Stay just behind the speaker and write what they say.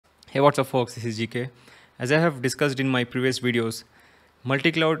Hey, what's up folks, this is GK. As I have discussed in my previous videos,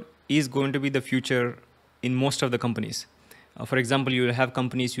 multi-cloud is going to be the future in most of the companies. For example, you will have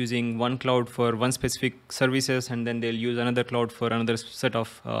companies using one cloud for one specific services, and then they'll use another cloud for another set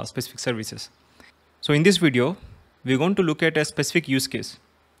of specific services. So in this video, we're going to look at a specific use case.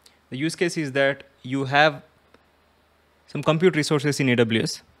 The use case is that you have some compute resources in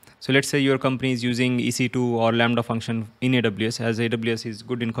AWS. So let's say your company is using EC2 or Lambda function in AWS, as AWS is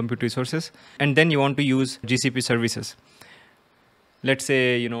good in compute resources, and then you want to use GCP services. Let's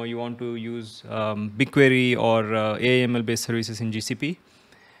say you want to use BigQuery or AAML based services in GCP.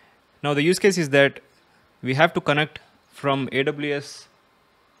 Now the use case is that we have to connect from AWS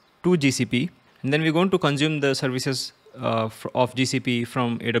to GCP, and then we're going to consume the services of GCP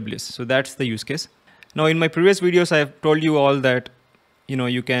from AWS. So that's the use case. Now in my previous videos, I have told you all that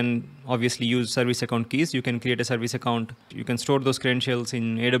you can obviously use service account keys. You can create a service account. You can store those credentials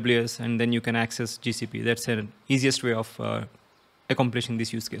in AWS, and then you can access GCP. That's the easiest way of accomplishing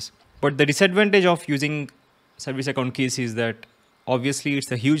this use case. But the disadvantage of using service account keys is that obviously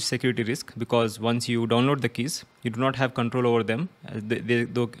it's a huge security risk, because once you download the keys, you do not have control over them.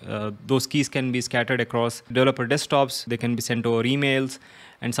 Those keys can be scattered across developer desktops. They can be sent over emails,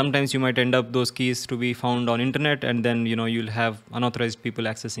 and sometimes you might end up those keys to be found on internet, and then you'll have unauthorized people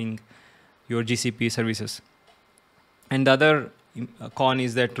accessing your GCP services. And the other con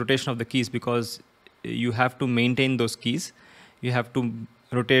is that rotation of the keys, because you have to maintain those keys. You have to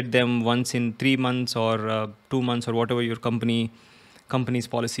rotate them once in 3 months or 2 months, or whatever your company's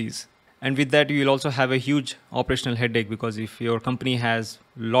policies. And with that, you will also have a huge operational headache, because if your company has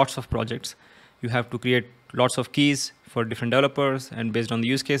lots of projects, you have to create lots of keys for different developers, and based on the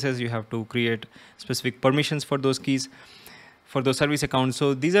use cases, you have to create specific permissions for those keys, for those service accounts.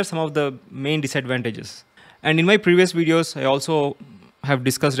 So these are some of the main disadvantages. And in my previous videos, I also have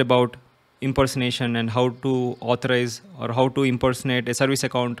discussed about impersonation and how to authorize or how to impersonate a service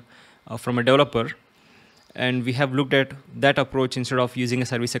account from a developer. And we have looked at that approach instead of using a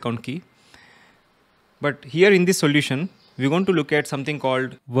service account key. But here in this solution, we're going to look at something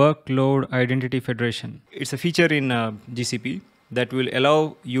called Workload Identity Federation. It's a feature in GCP that will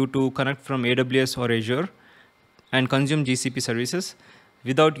allow you to connect from AWS or Azure and consume GCP services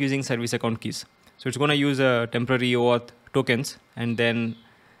without using service account keys. So it's going to use a temporary OAuth tokens, and then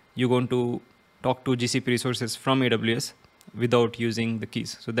you're going to talk to GCP resources from AWS without using the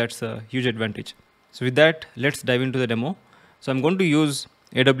keys. So that's a huge advantage. So with that, let's dive into the demo. So I'm going to use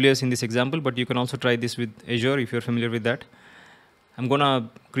AWS in this example, but you can also try this with Azure if you're familiar with that. I'm going to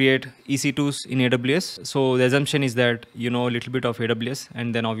create EC2s in AWS. So the assumption is that you know a little bit of AWS,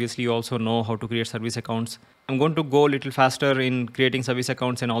 and then obviously you also know how to create service accounts. I'm going to go a little faster in creating service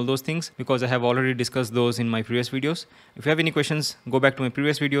accounts and all those things, because I have already discussed those in my previous videos. If you have any questions, go back to my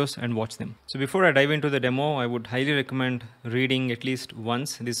previous videos and watch them. So before I dive into the demo, I would highly recommend reading at least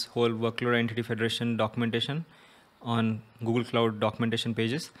once this whole Workload Identity Federation documentation on Google Cloud documentation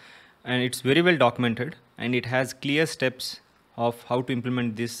pages. And it's very well documented, and it has clear steps of how to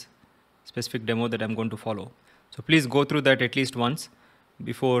implement this specific demo that I'm going to follow. So please go through that at least once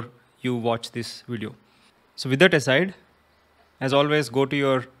before you watch this video. So with that aside, as always, go to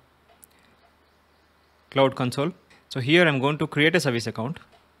your Cloud Console. So here I'm going to create a service account.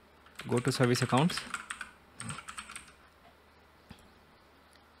 Go to Service Accounts.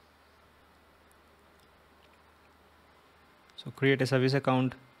 So create a service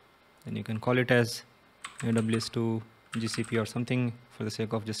account, then you can call it as AWS to GCP or something for the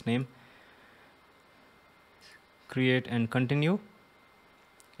sake of just name. Create and continue.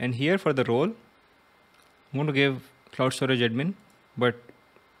 And here for the role, I'm going to give Cloud Storage Admin, but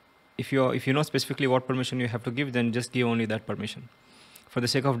if you know specifically what permission you have to give, then just give only that permission. For the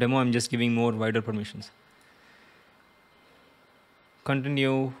sake of demo, I'm just giving more wider permissions.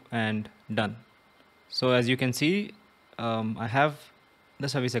 Continue and done. So as you can see, I have the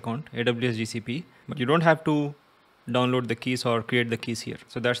service account, AWS GCP, but you don't have to download the keys or create the keys here.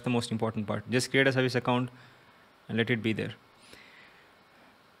 So that's the most important part. Just create a service account and let it be there.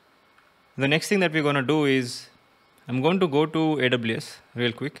 The next thing that we're going to do is I'm going to go to AWS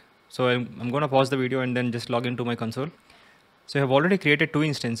real quick. So I'm going to pause the video and then just log into my console. So I have already created 2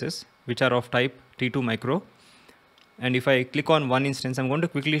 instances which are of type T2 micro. And if I click on one instance, I'm going to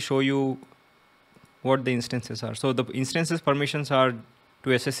quickly show you what the instances are. So the instances permissions are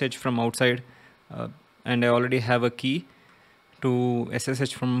to SSH from outside, and I already have a key to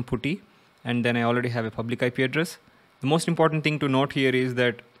SSH from PuTTY, and then I already have a public IP address. The most important thing to note here is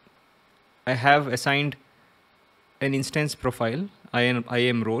that I have assigned an instance profile,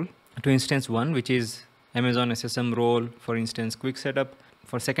 IAM role, to instance 1, which is Amazon SSM role, for instance, quick setup,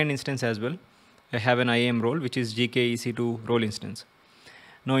 for second instance as well, I have an IAM role, which is GKEC2 role instance.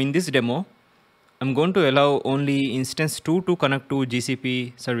 Now in this demo, I'm going to allow only instance 2 to connect to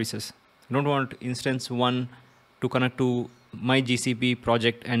GCP services. I don't want instance 1 to connect to my GCP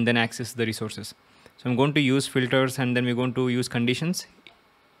project and then access the resources. So I'm going to use filters, and then we're going to use conditions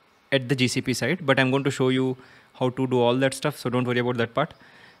at the GCP side, but I'm going to show you how to do all that stuff, so don't worry about that part.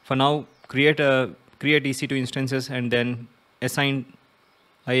 For now, create EC2 instances and then assign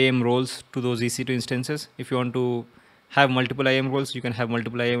IAM roles to those EC2 instances. If you want to have multiple IAM roles, you can have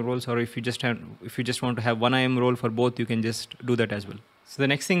multiple IAM roles, or if you just want to have one IAM role for both, you can just do that as well. So the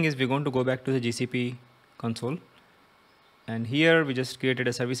next thing is we're going to go back to the GCP console, and here we just created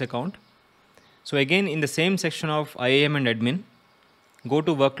a service account. So again, in the same section of IAM and admin, go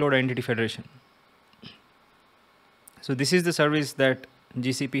to Workload Identity Federation. So this is the service that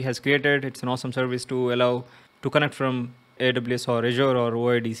GCP has created. It's an awesome service to allow to connect from AWS or Azure or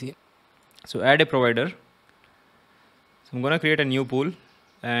OIDC. So add a provider. So I'm going to create a new pool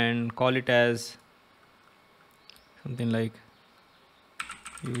and call it as something like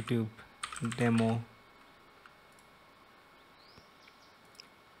YouTube demo.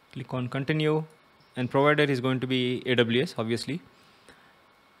 Click on continue, and provider is going to be AWS, obviously.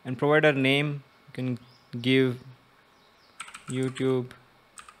 And provider name, you can give YouTube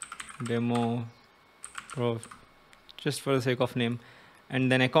demo pro, just for the sake of name. And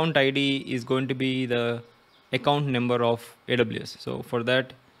then account ID is going to be the account number of AWS. So for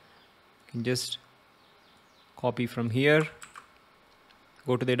that, you can just copy from here,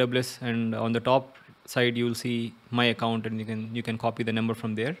 go to the AWS, and on the top side you will see my account, and you can copy the number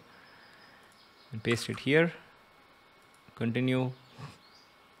from there and paste it here. Continue.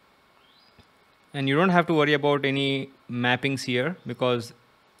 And you don't have to worry about any mappings here, because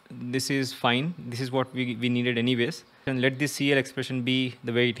this is fine. This is what we needed anyways. And let this CL expression be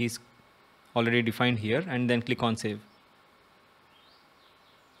the way it is already defined here, and then click on save.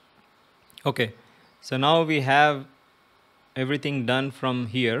 Okay, so now we have everything done from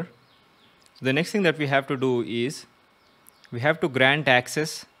here. So the next thing that we have to do is we have to grant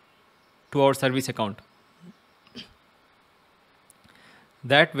access to our service account.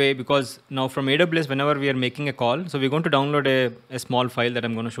 That way, because now from AWS, whenever we are making a call, so we're going to download a small file that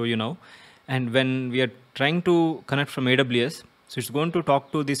I'm going to show you now. And when we are trying to connect from AWS, so it's going to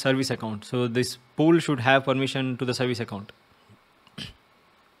talk to the service account. So this pool should have permission to the service account.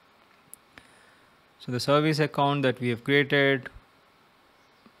 So the service account that we have created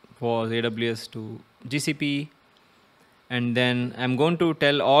was AWS to GCP. And then I'm going to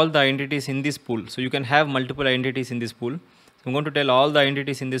tell all the entities in this pool. So you can have multiple entities in this pool. I'm going to tell all the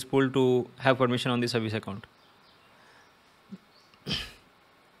entities in this pool to have permission on the service account.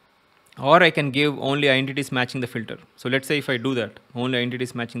 Or I can give only entities matching the filter. So let's say if I do that, only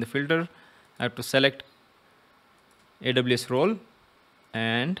entities matching the filter, I have to select AWS role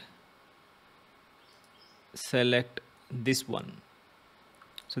and select this one.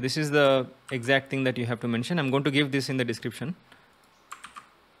 So this is the exact thing that you have to mention. I'm going to give this in the description.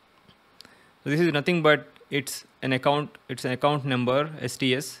 So this is nothing but it's an account number,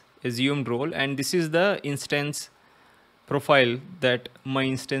 STS, assumed role, and this is the instance profile that my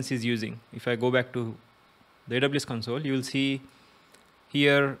instance is using. If I go back to the AWS console, you will see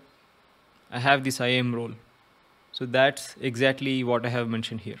here I have this IAM role. So that's exactly what I have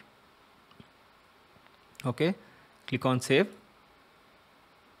mentioned here. Okay, click on save.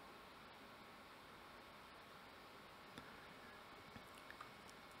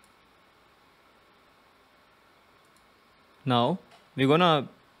 Now we're gonna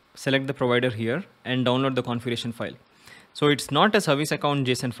select the provider here and download the configuration file. So it's not a service account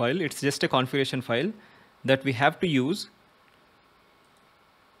JSON file, it's just a configuration file that we have to use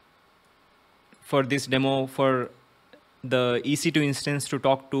for this demo for the EC2 instance to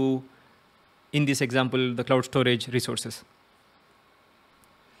talk to, in this example, the cloud storage resources.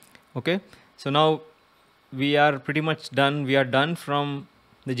 Okay, so now we are pretty much done. We are done from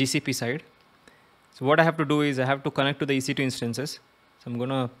the GCP side. So what I have to do is I have to connect to the EC2 instances. So I'm going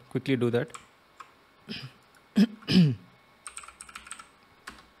to quickly do that.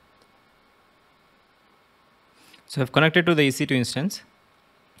 So I've connected to the EC2 instance.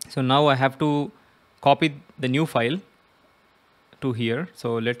 So now I have to copy the new file to here.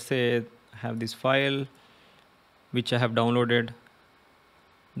 So let's say I have this file which I have downloaded,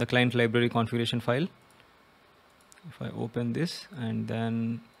 the client library configuration file. If I open this and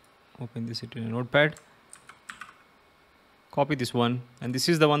then open this in a notepad, copy this one, and this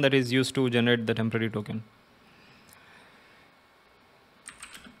is the one that is used to generate the temporary token.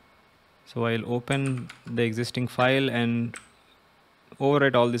 So I'll open the existing file and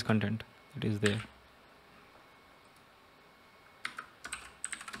overwrite all this content that is there.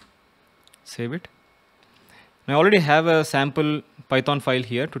 Save it. I already have a sample Python file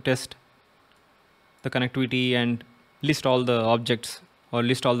here to test the connectivity and list all the objects or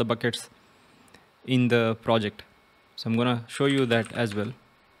list all the buckets in the project. So I'm going to show you that as well.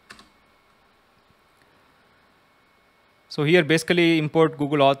 So here basically import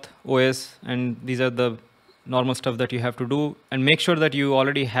Google Auth OS, and these are the normal stuff that you have to do, and make sure that you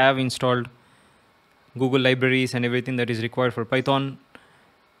already have installed Google libraries and everything that is required for Python.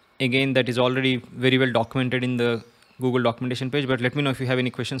 Again, that is already very well documented in the Google documentation page, but let me know if you have any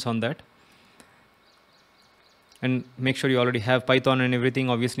questions on that. And make sure you already have Python and everything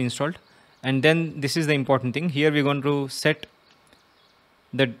obviously installed. And then this is the important thing. Here we're going to set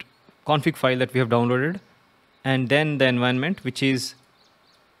that config file that we have downloaded, and then the environment, which is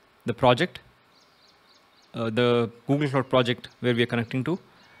the project, the Google Cloud project where we are connecting to.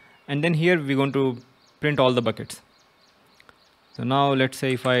 And then here we're going to print all the buckets. So now let's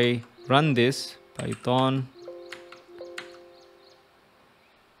say if I run this Python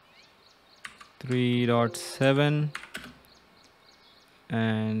 3.7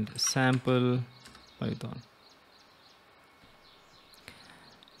 and sample Python,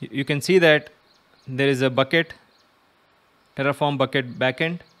 you can see that there is a bucket, Terraform bucket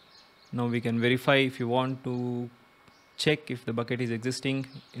backend. Now we can verify if you want to check if the bucket is existing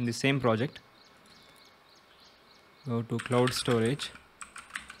in the same project. Go to cloud storage.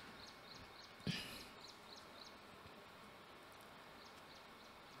 You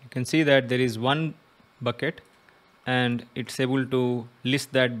can see that there is one bucket and it's able to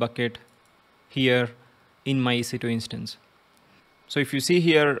list that bucket here in my EC2 instance. So if you see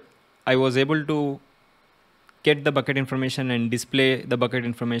here, I was able to get the bucket information and display the bucket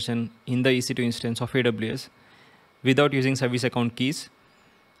information in the EC2 instance of AWS without using service account keys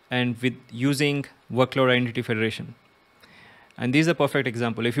and with using Workload Identity Federation. And this is a perfect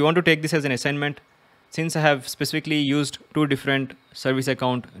example. If you want to take this as an assignment, since I have specifically used two different service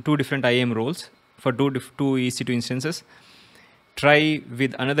account, two different IAM roles for two EC2 instances, try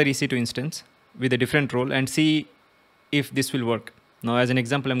with another EC2 instance with a different role and see if this will work. Now, as an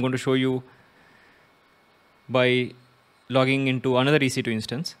example, I'm going to show you by logging into another EC2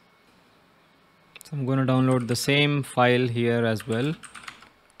 instance. So I'm going to download the same file here as well.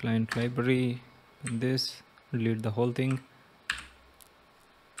 Client library, this, delete the whole thing.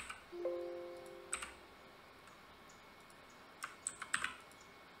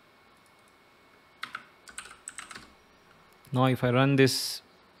 Now if I run this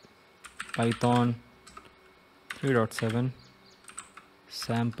Python 3.7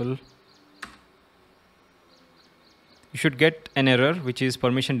 sample, you should get an error which is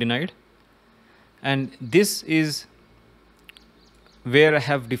permission denied. And this is where I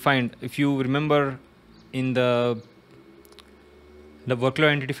have defined, if you remember in the Workload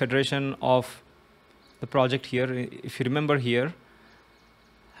Identity Federation of the project here, if you remember here,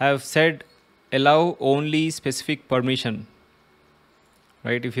 I have said allow only specific permission,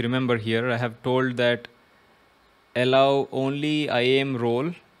 right? If you remember here, I have told that allow only IAM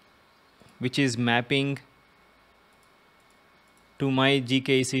role, which is mapping to my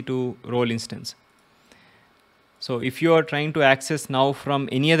GKEC2 role instance. So if you are trying to access now from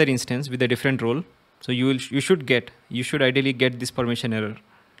any other instance with a different role, so you should ideally get this permission error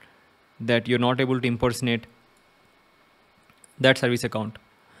that you're not able to impersonate that service account.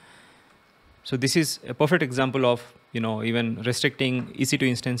 So this is a perfect example of, even restricting EC2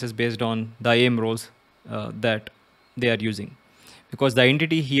 instances based on the IAM roles that they are using. Because the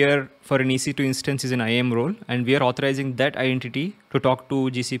identity here for an EC2 instance is an IAM role, and we are authorizing that identity to talk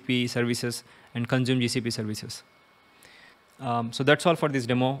to GCP services and consume GCP services. So that's all for this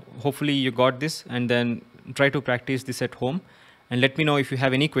demo. Hopefully you got this, and then try to practice this at home. And let me know if you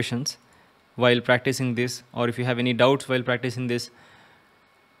have any questions while practicing this, or if you have any doubts while practicing this.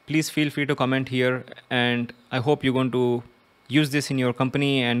 Please feel free to comment here, and I hope you're going to use this in your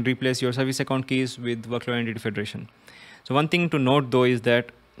company and replace your service account keys with Workload Identity Federation. So one thing to note though is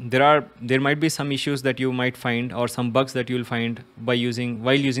that there might be some issues that you might find, or some bugs that you will find while using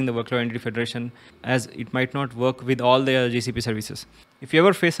the Workload Identity Federation, as it might not work with all the GCP services. If you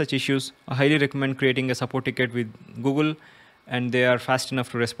ever face such issues, I highly recommend creating a support ticket with Google, and they are fast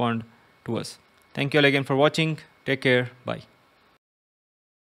enough to respond to us. Thank you all again for watching. Take care. Bye.